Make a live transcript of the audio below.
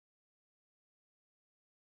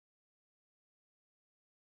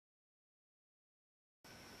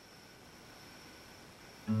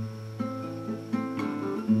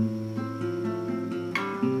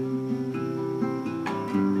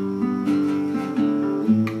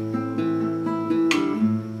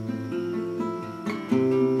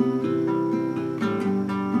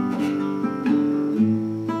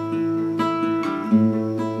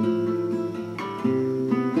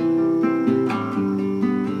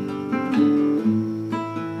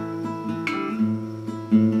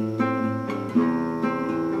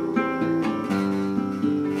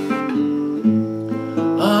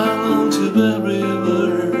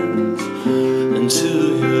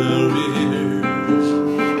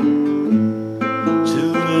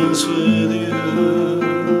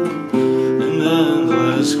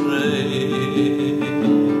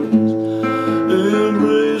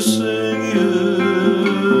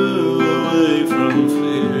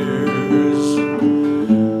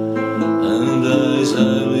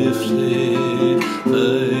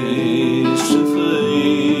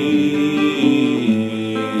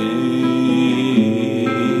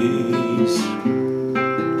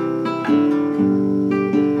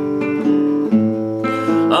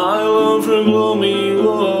your gloomy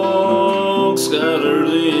walk scattered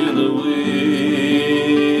in the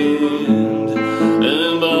wind,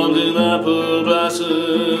 and bound in apple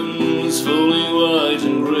blossoms falling white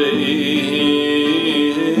and grey,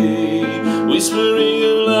 whispering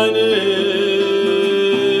of lightness,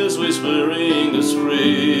 whispering of spring.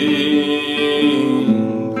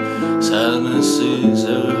 Sadness is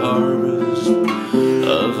a harvest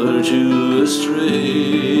of virtue astray.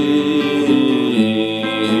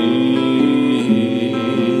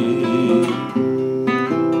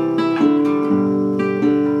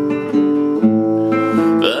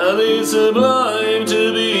 That is sublime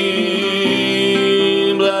to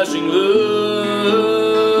be blushing love,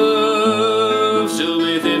 still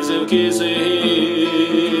with its of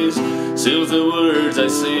kisses, still the words I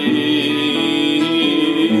say.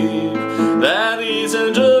 That is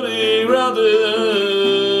angelic rather,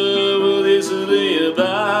 will this be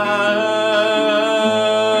above,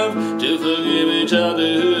 to forgive each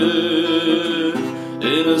other,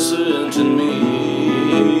 innocent in me.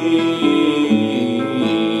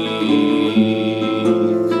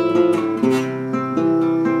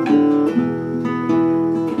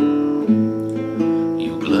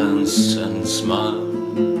 You glance and smile,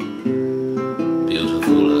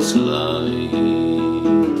 beautiful as light,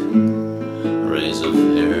 rays of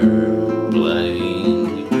hair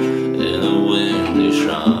playing in a windy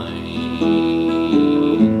shine,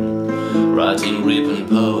 writing ribbon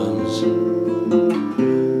poems,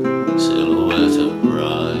 silhouette of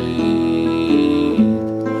bright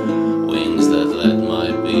wings that let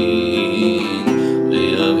my being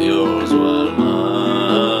be of yours while mine.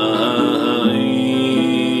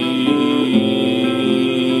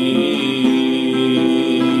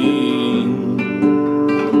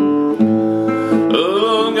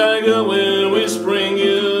 Long ago when whispering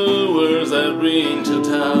you words that bring to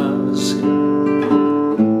task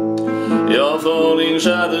your falling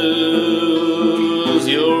shadows,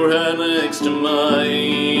 your hand next to mine,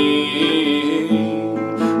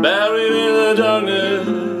 buried in the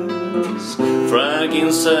darkness,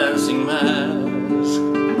 frankincense mask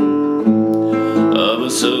of a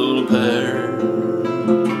soul pair,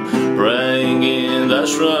 praying in the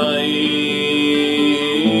shrine.